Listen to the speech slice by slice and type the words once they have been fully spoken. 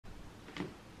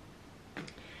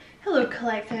Hello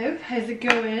Collective, how's it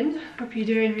going? Hope you're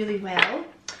doing really well.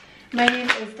 My name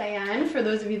is Diane, for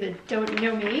those of you that don't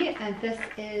know me, and this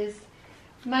is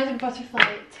Madame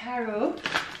Butterfly Tarot,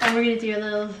 and we're going to do a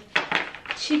little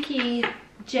cheeky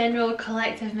general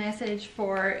collective message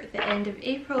for the end of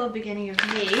April, beginning of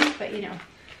May, but you know,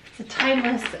 it's a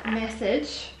timeless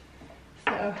message,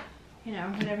 so you know,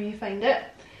 whenever you find it.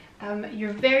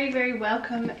 You're very, very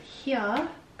welcome here,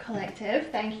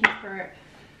 Collective. Thank you for,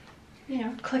 you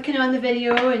know, clicking on the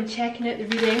video and checking out the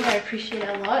reading. I appreciate it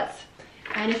a lot.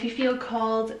 And if you feel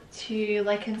called to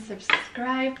like and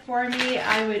subscribe for me,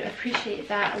 I would appreciate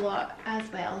that a lot as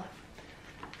well.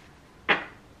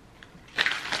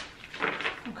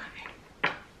 Okay.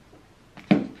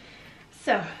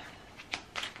 So,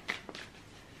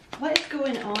 what is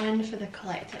going on for the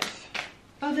collective?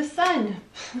 Oh, the sun.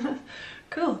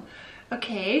 Cool.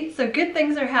 Okay, so good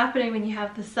things are happening when you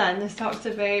have the sun. This talks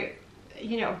about,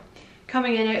 you know,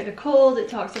 coming in out of the cold. It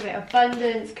talks about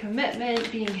abundance, commitment,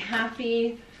 being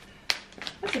happy.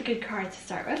 That's a good card to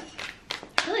start with.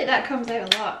 I feel like that comes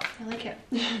out a lot. I like it.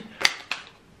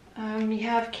 You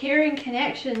have caring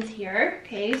connections here.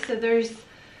 Okay, so there's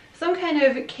some kind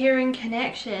of caring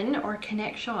connection or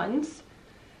connections.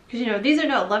 Because, you know, these are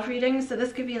not love readings, so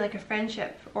this could be like a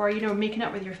friendship or, you know, making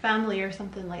up with your family or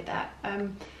something like that.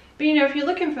 But, you know, if you're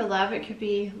looking for love, it could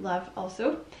be love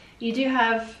also. You do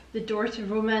have the door to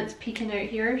romance peeking out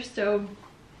here, so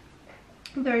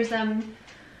there's some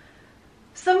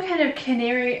kind of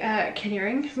caring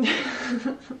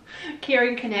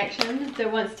connection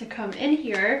that wants to come in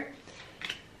here,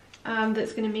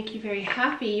 that's going to make you very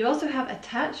happy. You also have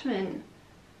attachment.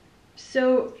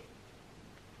 So,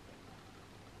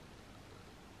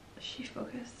 is she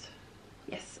focused?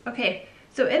 Yes. Okay.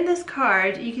 So in this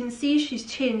card, you can see she's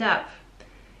chained up.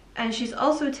 And she's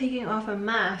also taking off a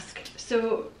mask,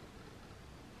 so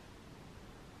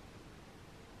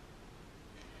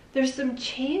there's some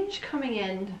change coming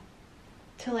in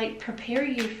to like prepare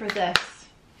you for this.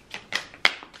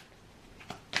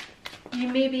 You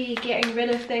may be getting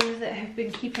rid of things that have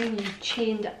been keeping you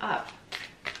chained up,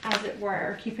 as it were,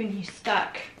 or keeping you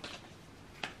stuck.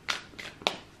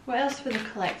 What else for the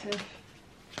collective?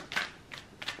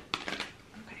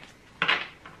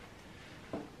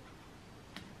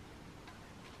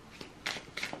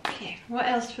 What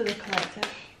else for the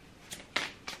collective?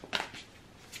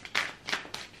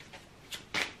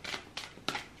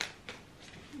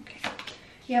 Okay.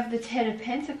 You have the Ten of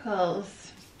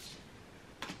Pentacles,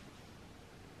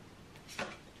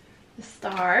 the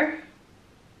Star,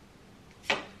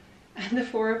 and the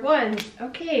Four of Wands.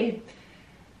 Okay.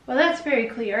 Well, that's very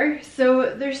clear.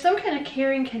 So there's some kind of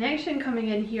caring connection coming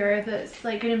in here that's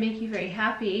like going to make you very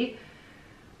happy.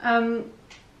 And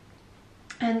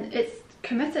it's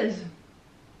committed.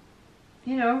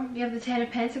 You know, you have the Ten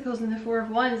of Pentacles and the Four of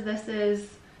Wands. This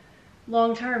is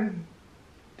long-term,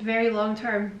 very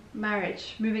long-term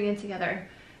marriage, moving in together.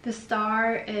 The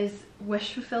Star is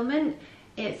wish fulfillment.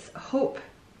 It's hope,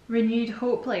 renewed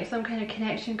hope, like some kind of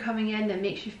connection coming in that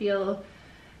makes you feel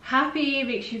happy,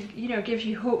 makes you, you know, gives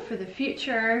you hope for the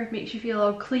future, makes you feel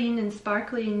all clean and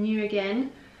sparkly and new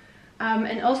again.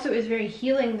 And also is very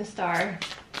healing, the Star.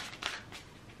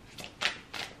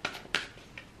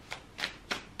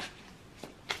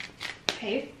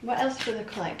 Okay, what else for the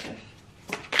collective?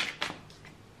 The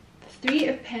Three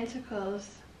of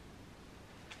Pentacles.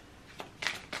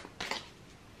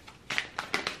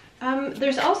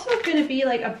 There's also going to be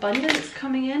like abundance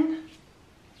coming in.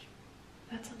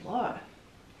 That's a lot.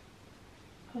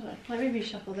 Hold on, let me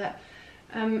reshuffle that.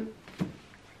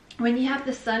 When you have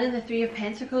the Sun and the Three of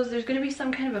Pentacles, there's going to be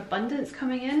some kind of abundance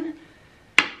coming in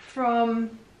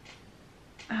from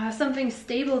something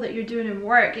stable that you're doing in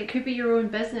work. It could be your own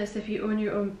business if you own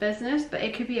your own business, but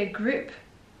it could be a group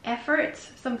effort,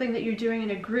 something that you're doing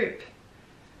in a group.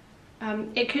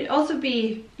 It could also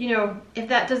be, you know, if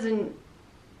that doesn't,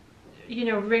 you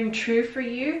know, ring true for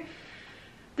you,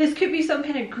 this could be some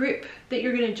kind of group that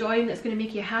you're going to join that's going to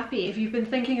make you happy if you've been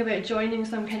thinking about joining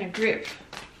some kind of group.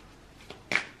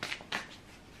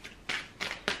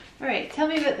 Alright, tell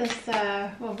me about this,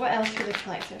 well, what else for the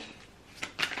collective?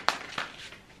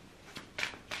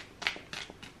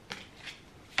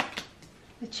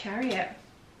 The Chariot.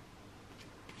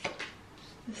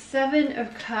 The Seven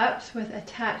of Cups with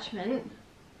attachment.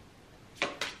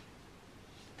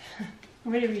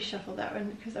 I'm going to reshuffle that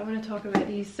one because I want to talk about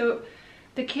these. So,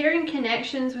 the caring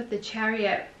connections with the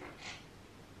Chariot.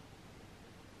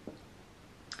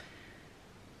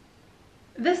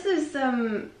 This is,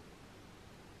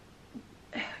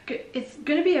 it's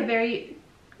going to be a very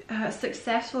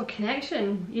successful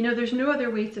connection. You know, there's no other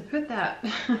way to put that.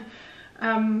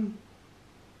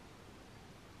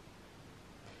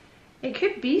 It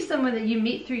could be someone that you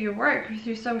meet through your work or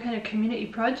through some kind of community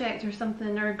project or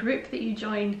something, or a group that you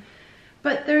join.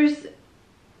 But there's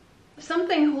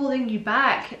something holding you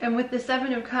back. And with the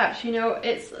Seven of Cups, you know,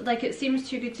 it's like it seems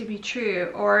too good to be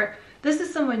true, or this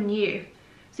is someone new.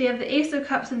 So you have the Ace of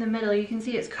Cups in the middle, you can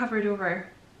see it's covered over.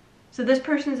 So this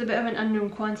person is a bit of an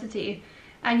unknown quantity.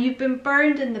 And you've been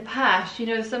burned in the past. You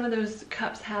know, some of those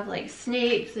cups have like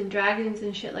snakes and dragons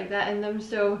and shit like that in them.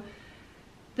 So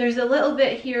there's a little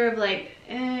bit here of like,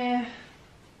 yeah,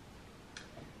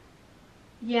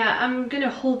 I'm gonna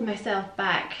hold myself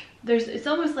back. It's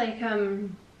almost like, I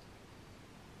don't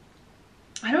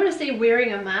want to say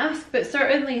wearing a mask, but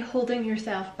certainly holding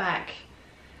yourself back.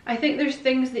 I think there's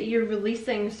things that you're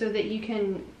releasing so that you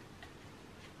can,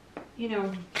 you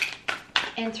know,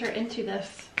 enter into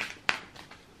this.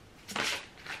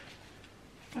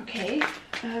 Okay,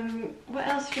 what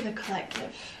else for the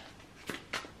collective?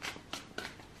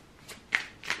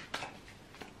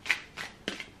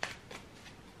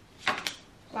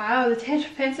 Wow, the Ten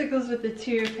of Pentacles with the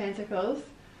Two of Pentacles.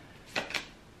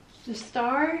 The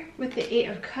Star with the Eight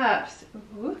of Cups.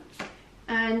 Ooh.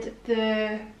 And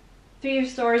the Three of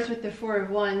Swords with the Four of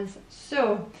Wands.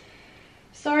 So,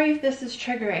 sorry if this is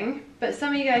triggering, but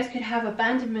some of you guys could have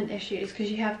abandonment issues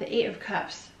because you have the Eight of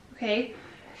Cups, okay?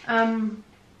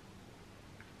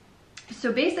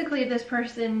 So basically this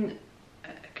person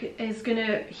is going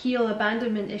to heal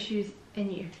abandonment issues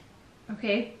in you,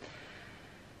 okay?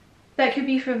 That could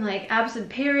be from like absent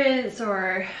parents,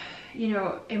 or, you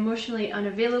know, emotionally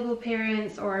unavailable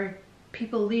parents, or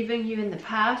people leaving you in the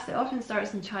past. It often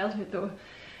starts in childhood though.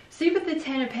 See, with the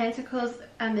Ten of Pentacles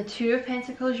and the Two of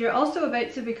Pentacles, you're also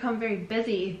about to become very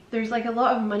busy. There's like a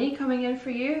lot of money coming in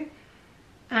for you,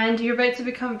 and you're about to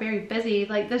become very busy.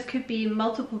 Like this could be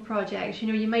multiple projects. You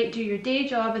know, you might do your day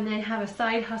job and then have a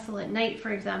side hustle at night,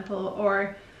 for example,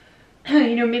 or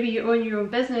you know, maybe you own your own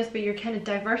business, but you're kind of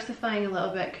diversifying a little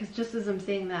bit, because just as I'm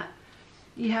saying that,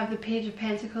 you have the Page of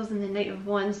Pentacles and the Knight of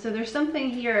Wands. So there's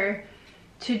something here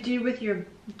to do with your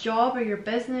job or your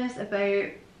business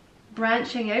about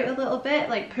branching out a little bit,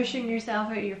 like pushing yourself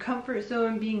out of your comfort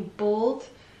zone, being bold.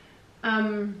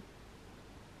 And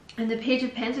the Page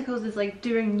of Pentacles is like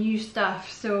doing new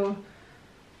stuff. So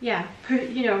yeah,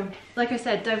 you know, like I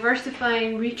said,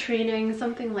 diversifying, retraining,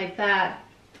 something like that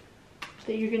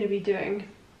you're going to be doing.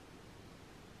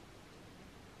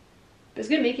 But it's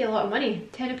going to make you a lot of money.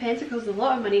 Ten of Pentacles is a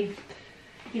lot of money.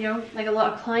 You know, like a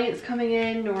lot of clients coming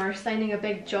in or signing a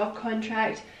big job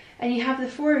contract. And you have the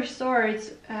Four of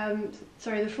Swords,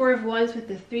 sorry, the Four of Wands with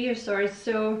the Three of Swords.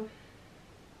 So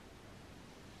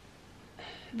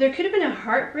there could have been a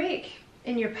heartbreak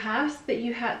in your past that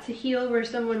you had to heal, where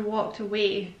someone walked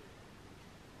away.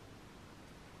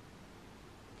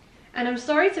 And I'm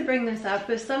sorry to bring this up,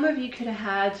 but some of you could have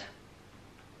had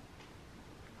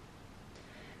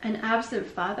an absent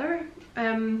father.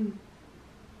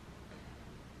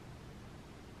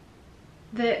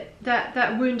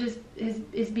 That wound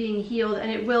is being healed,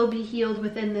 and it will be healed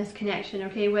within this connection,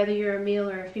 okay, whether you're a male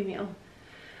or a female.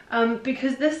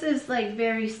 Because this is like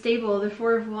very stable. The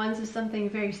Four of Wands is something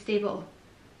very stable.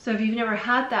 So if you've never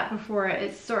had that before,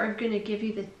 it's sort of going to give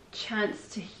you the chance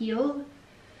to heal.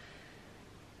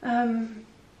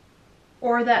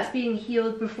 Or that's being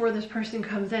healed before this person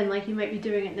comes in, like you might be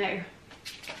doing it now.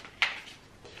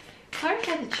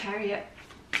 Clarify the Chariot.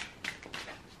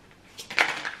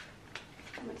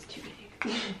 Oh, it's too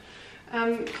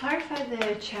big. Clarify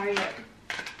the Chariot.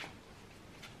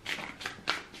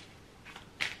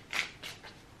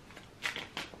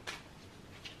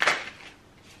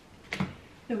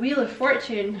 The Wheel of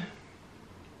Fortune.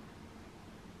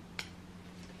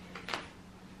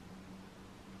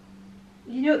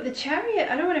 You know, the Chariot,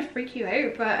 I don't want to freak you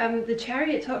out, but the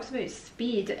Chariot talks about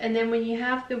speed, and then when you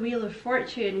have the Wheel of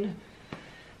Fortune,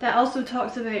 that also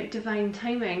talks about divine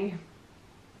timing.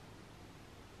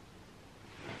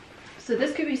 So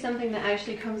this could be something that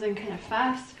actually comes in kind of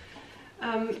fast.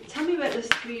 Tell me about this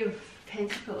Three of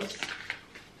Pentacles.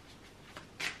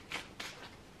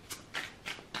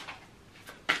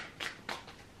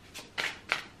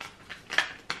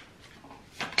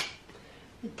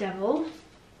 The Devil.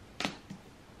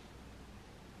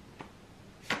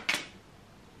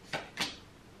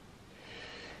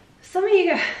 Some of you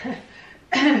guys,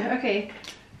 okay,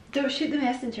 don't shoot the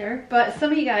messenger, but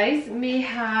some of you guys may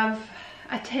have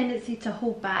a tendency to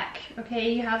hold back,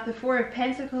 okay? You have the Four of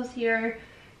Pentacles here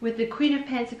with the Queen of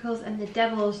Pentacles and the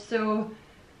Devil. So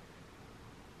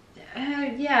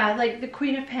yeah, like the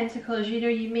Queen of Pentacles, you know,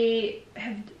 you may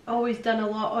have always done a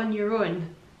lot on your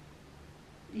own,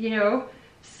 you know.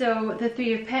 So the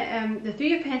Three of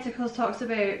Pentacles talks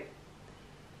about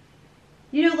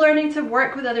you know, learning to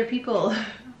work with other people,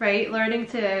 right? Learning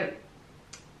to,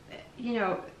 you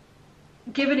know,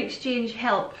 give and exchange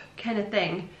help kind of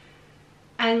thing.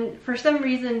 And for some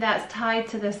reason that's tied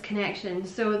to this connection.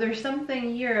 So there's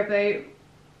something here about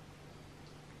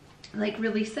like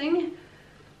releasing,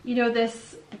 you know,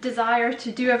 this desire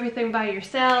to do everything by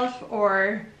yourself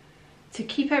or to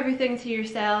keep everything to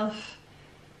yourself.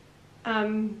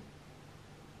 And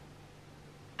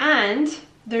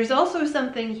there's also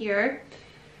something here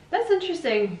that's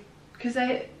interesting because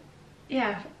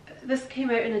this came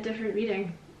out in a different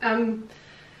reading.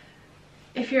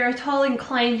 If you're at all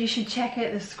inclined, you should check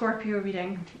out the Scorpio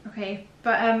reading, okay?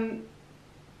 But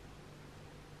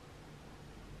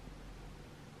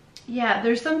yeah,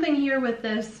 there's something here with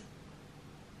this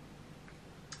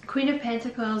Queen of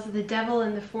Pentacles, the Devil,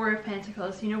 and the Four of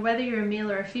Pentacles. You know, whether you're a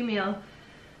male or a female,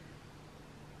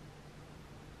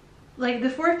 like the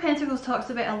Four of Pentacles talks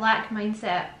about a lack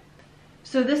mindset.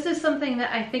 So this is something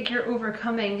that I think you're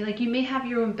overcoming. Like you may have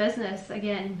your own business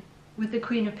again with the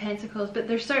Queen of Pentacles, but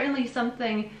there's certainly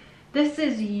something, this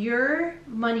is your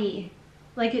money.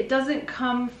 Like it doesn't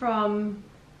come from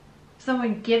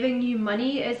someone giving you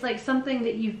money. It's like something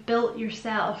that you've built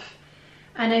yourself.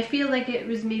 And I feel like it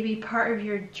was maybe part of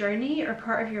your journey or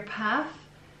part of your path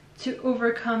to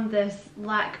overcome this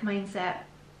lack mindset,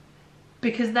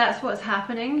 because that's what's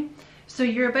happening. So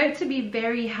you're about to be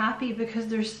very happy because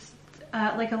there's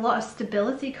like a lot of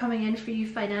stability coming in for you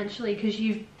financially, because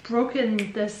you've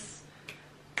broken this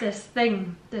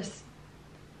thing, this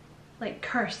like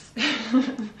curse.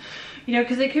 You know,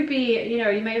 because it could be, you know,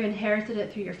 you might have inherited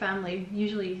it through your family.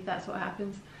 Usually that's what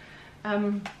happens.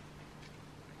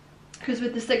 Because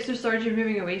with the Six of Swords, you're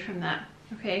moving away from that,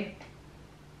 okay?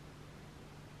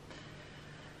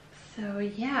 So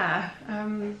yeah,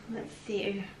 let's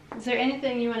see. Is there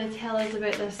anything you want to tell us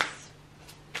about this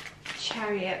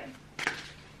Chariot?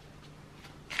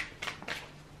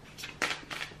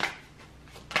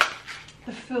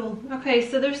 The Fool. Okay,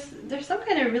 so there's some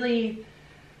kind of really,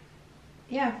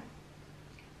 yeah.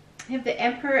 You have the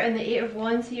Emperor and the Eight of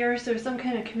Wands here, so some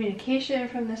kind of communication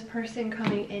from this person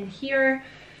coming in here.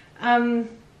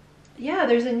 Yeah,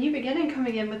 there's a new beginning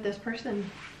coming in with this person.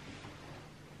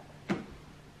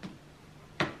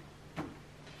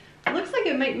 It looks like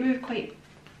it might move quite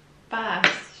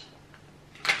fast.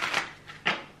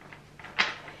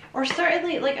 Or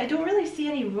certainly, like, I don't really see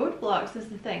any roadblocks is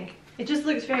the thing. It just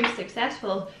looks very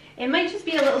successful. It might just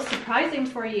be a little surprising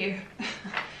for you.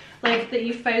 Like that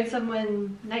you found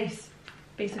someone nice,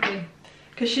 basically.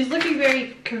 Because she's looking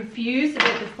very confused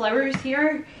about the flowers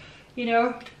here, you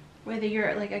know, whether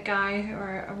you're like a guy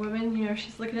or a woman, you know,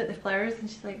 she's looking at the flowers and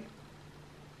she's like,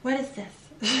 what is this?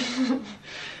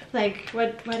 Like,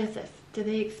 what is this? Do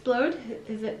they explode?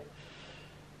 Is it,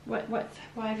 why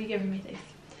have you given me these?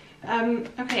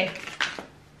 Okay,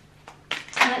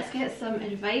 let's get some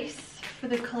advice for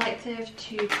the collective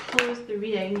to close the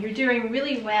reading. You're doing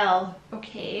really well,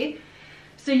 okay?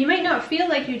 So you might not feel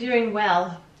like you're doing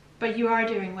well, but you are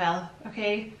doing well,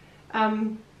 okay?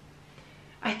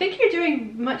 I think you're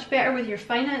doing much better with your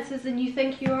finances than you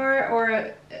think you are,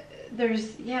 or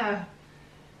there's, yeah.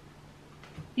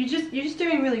 You're just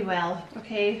doing really well,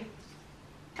 okay?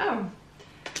 Oh,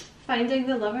 finding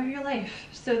the love of your life.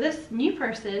 So this new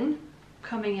person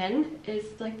coming in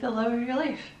is like the love of your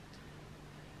life.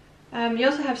 You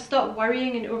also have stop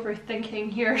worrying and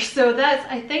overthinking here. So that's,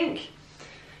 I think,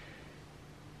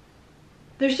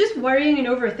 there's just worrying and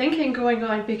overthinking going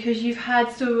on because you've had,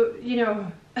 so, you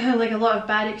know, like a lot of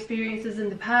bad experiences in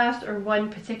the past, or one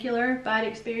particular bad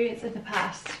experience in the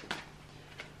past.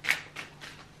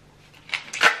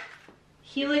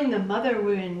 Healing the mother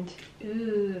wound.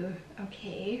 Ooh,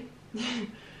 okay.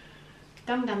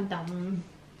 Dum dum dum.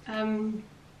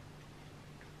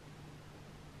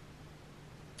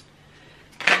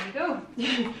 There you go.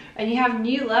 And you have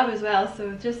new love as well,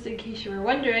 so just in case you were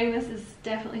wondering, this is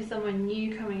definitely someone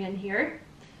new coming in here.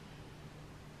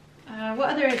 What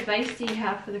other advice do you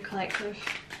have for the collective?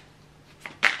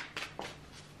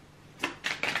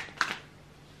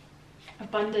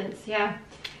 Abundance, yeah.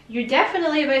 You're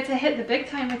definitely about to hit the big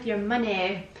time with your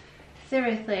money.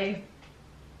 Seriously.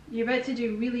 You're about to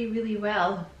do really, really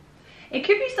well. It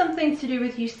could be something to do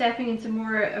with you stepping into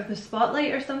more of the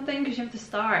spotlight or something, because you have the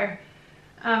star.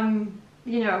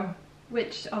 You know,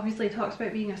 which obviously talks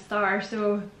about being a star,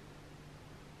 so,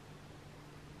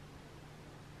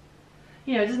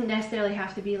 you know, it doesn't necessarily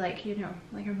have to be like, you know,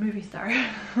 like a movie star,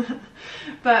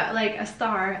 but like a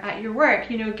star at your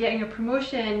work, you know, getting a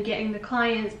promotion, getting the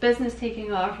clients, business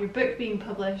taking off, your book being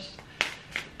published.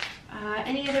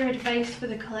 Any other advice for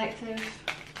the collective?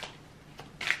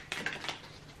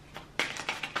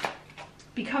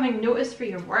 becoming noticed for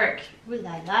your work. Ooh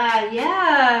la la,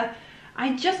 yeah.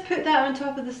 I just put that on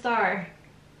top of the star.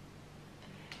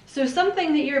 So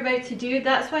something that you're about to do,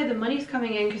 that's why the money's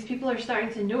coming in, because people are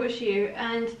starting to notice you.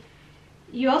 And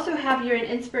you also have, you're an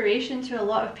inspiration to a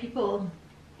lot of people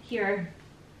here.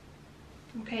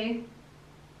 Okay.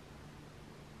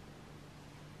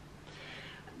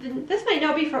 This might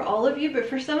not be for all of you, but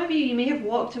for some of you, you may have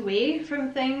walked away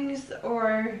from things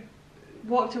or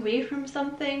walked away from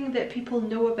something that people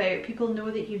know about. People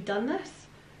know that you've done this.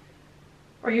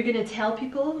 Or you're going to tell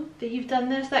people that you've done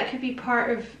this. That could be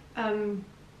part of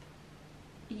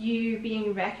you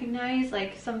being recognized,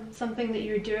 like something that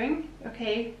you're doing.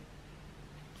 Okay.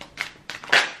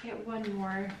 Get one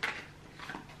more.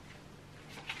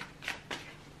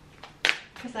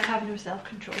 Because I have no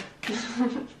self-control.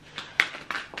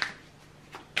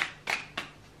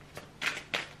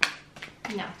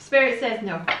 No, Spirit says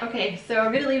no. Okay, so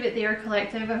I'm going to leave it there,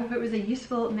 collective. I hope it was a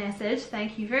useful message.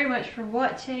 Thank you very much for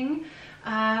watching.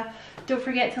 Don't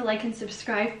forget to like and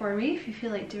subscribe for me if you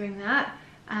feel like doing that.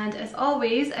 And as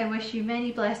always, I wish you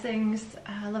many blessings,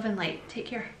 love and light. Take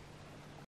care.